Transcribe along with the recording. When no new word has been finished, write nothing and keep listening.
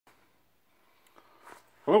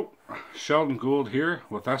Hello, Sheldon Gould here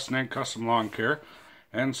with ellianeen Custom Lawn Care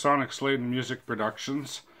and Sonic Slade Music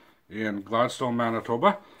Productions in Gladstone,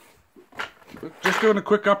 Manitoba. Just doing a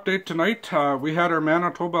quick update tonight. We had our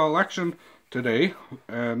Manitoba election today,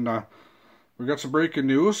 and we got some breaking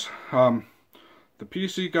news. The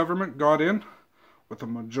PC government got in with a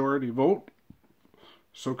majority vote,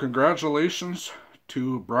 so congratulations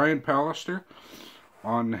to Brian Pallister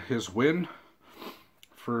on his win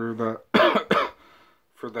for the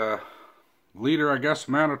for the leader, I guess, of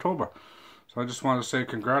Manitoba. So I just want to say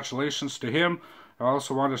congratulations to him. I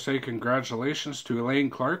also want to say congratulations to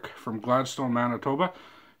Elaine Clark from Gladstone, Manitoba.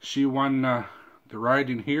 She won the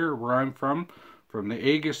riding here where I'm from the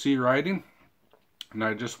aggizi riding. And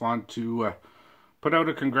I just want to put out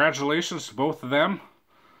a congratulations to both of them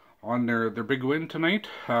on their big win tonight.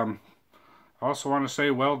 I also want to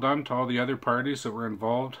say well done to all the other parties that were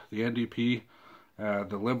involved. The NDP,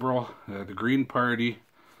 the Liberal, the Green Party.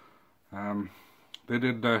 They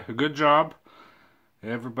did a good job.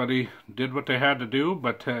 Everybody did what they had to do,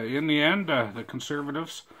 but in the end, the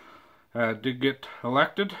Conservatives did get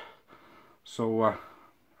elected. So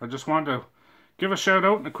I just wanted to give a shout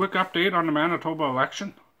out and a quick update on the Manitoba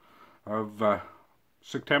election of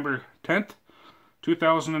September 10th,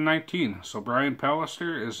 2019. So Brian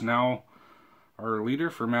Pallister is now our leader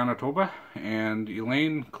for Manitoba, and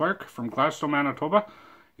Elaine Clark from Gladstone, Manitoba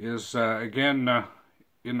is again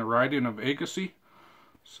in the riding of aggizi.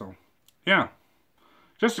 So yeah,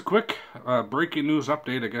 just a quick breaking news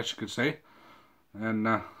update, I guess you could say. And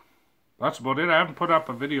that's about it. I haven't put up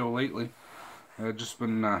a video lately. I've just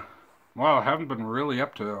been well, I haven't been really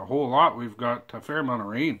up to a whole lot. We've got a fair amount of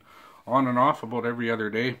rain on and off about every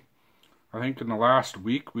other day. I think in the last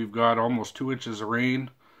week we've got almost 2 inches of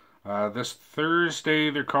rain. This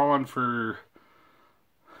Thursday they're calling for,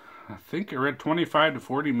 I think I read 25 to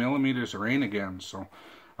 40 millimeters of rain again. So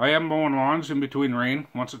I am mowing lawns in between rain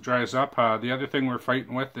once it dries up. The other thing we're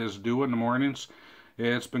fighting with is dew in the mornings.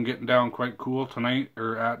 It's been getting down quite cool tonight,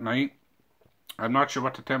 or at night. I'm not sure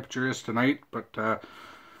what the temperature is tonight, but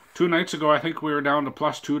 2 nights ago I think we were down to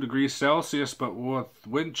plus 2 degrees Celsius, but with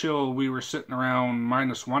wind chill we were sitting around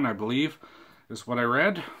 -1, I believe, is what I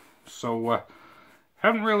read. So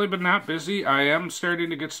haven't really been that busy. I am starting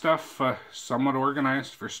to get stuff somewhat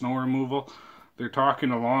organized for snow removal. They're talking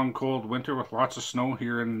a long, cold winter with lots of snow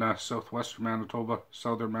here in southwestern Manitoba,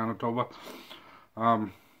 southern Manitoba. I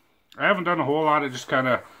haven't done a whole lot. I just kind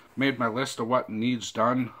of made my list of what needs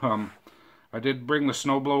done. I did bring the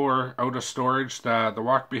snowblower out of storage, the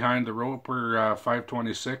walk behind the roper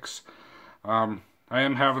 526. I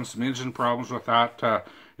am having some engine problems with that.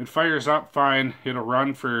 It fires up fine. It'll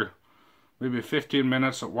run for maybe 15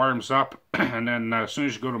 minutes. It warms up, and then as soon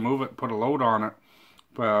as you go to move it, put a load on it,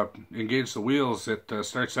 engage the wheels, it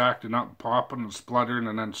starts acting up, popping and spluttering,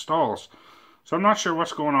 and then stalls. So I'm not sure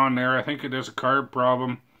what's going on there. I think it is a carb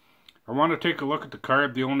problem. I want to take a look at the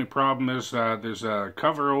carb. The only problem is there's a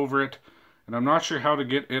cover over it, and I'm not sure how to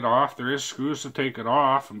get it off. There is screws to take it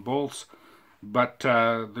off and bolts, but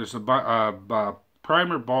there's a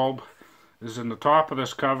primer bulb is in the top of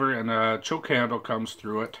this cover, and a choke handle comes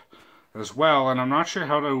through it as well, and I'm not sure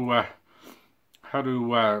how to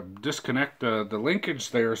disconnect the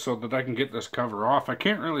linkage there so that I can get this cover off. I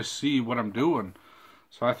can't really see what I'm doing,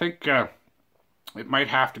 so I think it might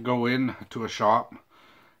have to go in to a shop,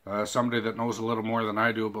 somebody that knows a little more than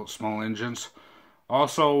I do about small engines.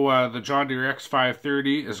 Also, the John Deere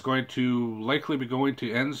X530 is going to likely be going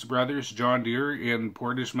to Enns Brothers John Deere in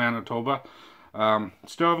Portage, Manitoba.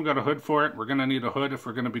 Still haven't got a hood for it. We're going to need a hood if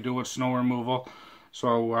we're going to be doing snow removal.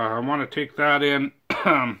 So I want to take that in.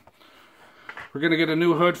 We're going to get a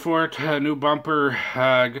new hood for it, a new bumper,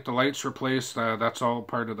 get the lights replaced. That's all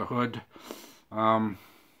part of the hood. I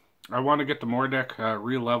want to get the Moordeck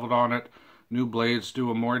re-leveled on it, new blades, do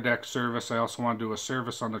a Moordeck service. I also want to do a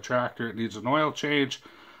service on the tractor. It needs an oil change.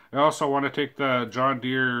 I also want to take the John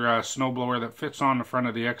Deere snowblower that fits on the front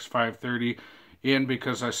of the X530 in,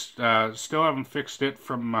 because I still haven't fixed it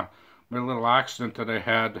from my little accident that I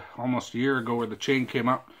had almost a year ago where the chain came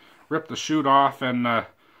up, ripped the chute off, and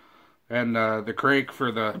the crank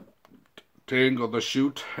for to angle the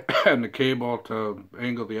chute and the cable to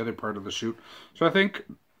angle the other part of the chute. So I think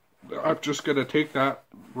I'm just going to take that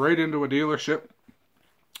right into a dealership,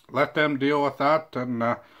 let them deal with that,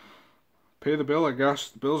 and pay the bill, I guess.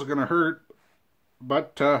 The bill's going to hurt,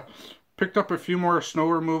 but picked up a few more snow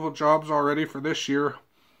removal jobs already for this year,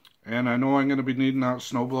 and I know I'm going to be needing that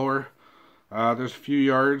snowblower. There's a few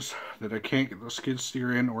yards that I can't get the skid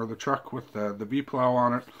steer in or the truck with the V-plow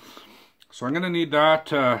on it. So I'm going to need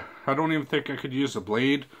that. I don't even think I could use a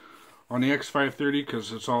blade on the X530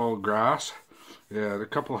 because it's all grass. Yeah, there are a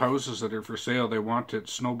couple houses that are for sale. They want it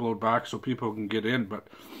snowblowed back so people can get in, but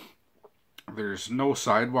there's no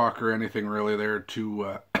sidewalk or anything really there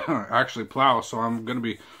to actually plow. So I'm going to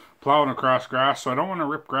be plowing across grass. So I don't want to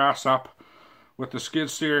rip grass up with the skid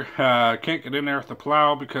steer. I can't get in there with the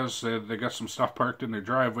plow because they got some stuff parked in their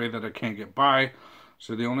driveway that I can't get by.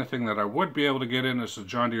 So the only thing that I would be able to get in is the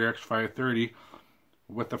John Deere X530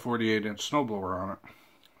 with the 48-inch snowblower on it.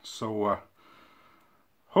 So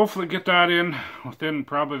hopefully get that in within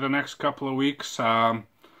probably the next couple of weeks. The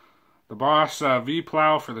Boss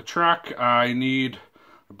V-Plow for the truck, I need,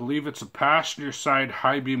 I believe it's a passenger side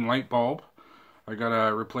high beam light bulb. I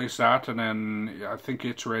gotta replace that, and then I think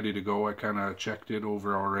it's ready to go. I kind of checked it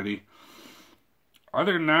over already.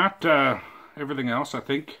 Other than that, everything else I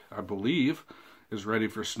believe is ready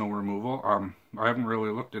for snow removal. I haven't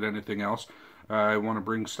really looked at anything else. I want to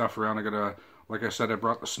bring stuff around. I gotta, like I said, I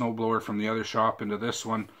brought the snowblower from the other shop into this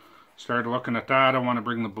one. Started looking at that. I want to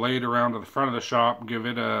bring the blade around to the front of the shop, give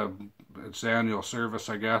it its annual service,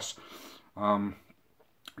 I guess. I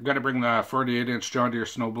got to bring the 48-inch John Deere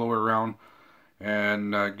snowblower around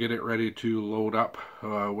and get it ready to load up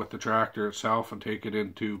with the tractor itself and take it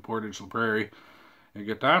into Portage La Prairie and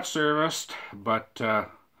get that serviced. But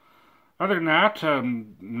other than that,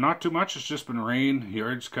 not too much. It's just been rain. The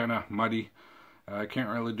yard's kind of muddy. I can't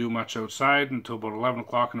really do much outside until about 11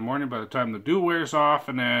 o'clock in the morning by the time the dew wears off,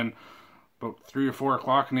 and then about 3 or 4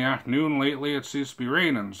 o'clock in the afternoon lately it seems to be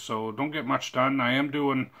raining, so don't get much done. I am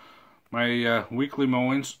doing my weekly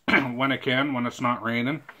mowings when I can, when it's not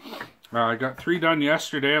raining. I got 3 done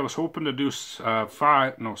yesterday. I was hoping to do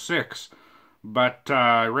 6, but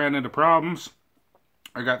I ran into problems.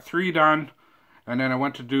 I got 3 done, and then I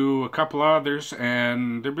went to do a couple others,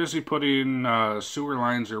 and they're busy putting sewer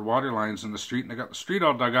lines or water lines in the street, and they got the street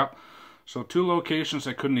all dug up. So 2 locations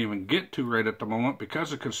I couldn't even get to right at the moment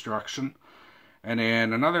because of construction. And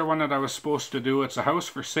then another one that I was supposed to do, it's a house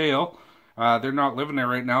for sale. They're not living there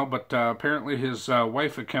right now, but apparently his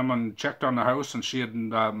wife had come and checked on the house, and she had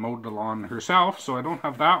mowed the lawn herself, so I don't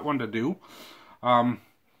have that one to do. I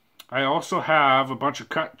also have a bunch of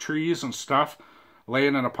cut trees and stuff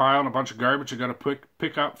laying in a pile, and a bunch of garbage I got to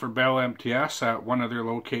pick up for Bell MTS at one of their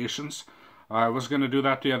locations. I was going to do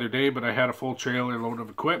that the other day, but I had a full trailer load of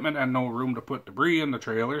equipment and no room to put debris in the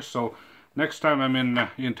trailer. So next time I'm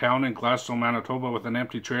in town in Gladstone, Manitoba with an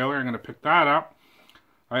empty trailer, I'm going to pick that up.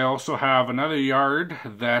 I also have another yard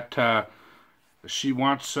that she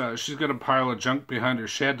wants, she's got a pile of junk behind her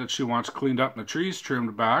shed that she wants cleaned up and the trees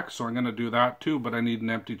trimmed back. So I'm going to do that too, but I need an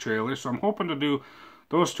empty trailer. So I'm hoping to do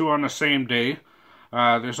those 2 on the same day.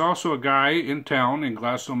 There's also a guy in town in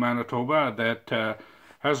Gladstone, Manitoba that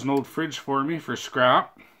has an old fridge for me for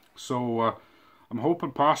scrap. So I'm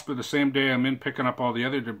hoping possibly the same day I'm in picking up all the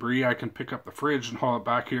other debris, I can pick up the fridge and haul it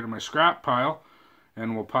back here to my scrap pile.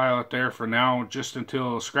 And we'll pile it there for now just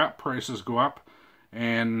until scrap prices go up.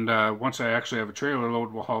 And once I actually have a trailer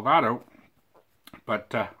load, we'll haul that out.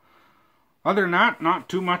 But other than that, not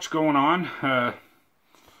too much going on.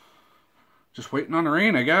 Just waiting on the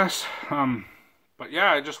rain, I guess. But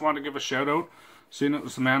yeah, I just wanted to give a shout out, seeing it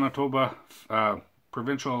was the Manitoba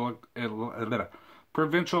provincial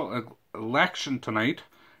election tonight,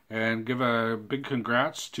 and give a big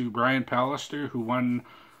congrats to Brian Pallister, who won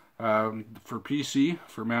for PC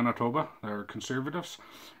for Manitoba, our Conservatives,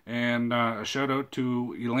 and a shout out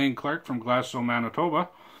to Elaine Clark from Gladstone, Manitoba,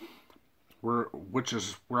 which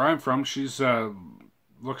is where I'm from. She's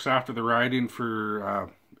looks after the riding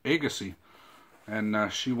for aggizi.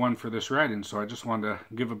 And she won for this riding, so I just wanted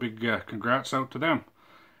to give a big congrats out to them.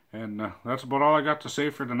 And that's about all I got to say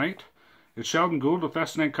for tonight. It's Sheldon Gould with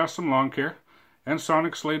ellianeen Custom Lawn Care and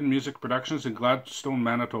Sonic Slade Music Productions in Gladstone,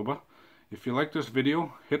 Manitoba. If you like this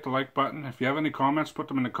video, hit the like button. If you have any comments, put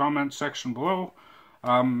them in the comments section below.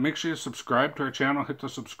 Make sure you subscribe to our channel. Hit the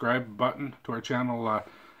subscribe button to our channel,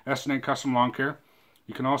 ellianeen Custom Lawn Care.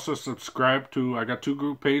 You can also subscribe to, I got 2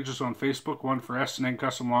 group pages on Facebook, one for ellianeen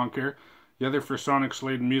Custom Lawn Care, the other for Sonic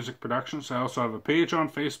Slade Music Productions. I also have a page on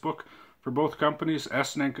Facebook for both companies,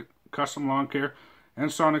 ellianeen Custom Lawn Care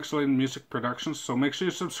and Sonic Slade Music Productions. So make sure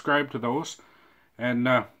you subscribe to those. And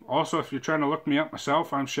also, if you're trying to look me up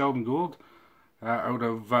myself, I'm Sheldon Gould out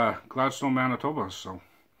of Gladstone, Manitoba. So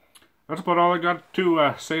that's about all I got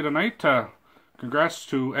to say tonight. Congrats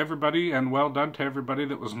to everybody, and well done to everybody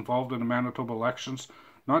that was involved in the Manitoba elections.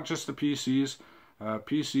 Not just the PCs,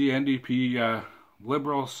 PC, NDP,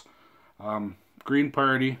 Liberals, Green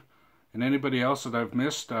Party, and anybody else that I've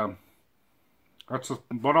missed. That's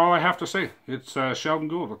about all I have to say. It's Sheldon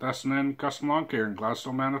Gould with ellianeen Custom Lawn Care in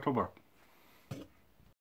Gladstone, Manitoba.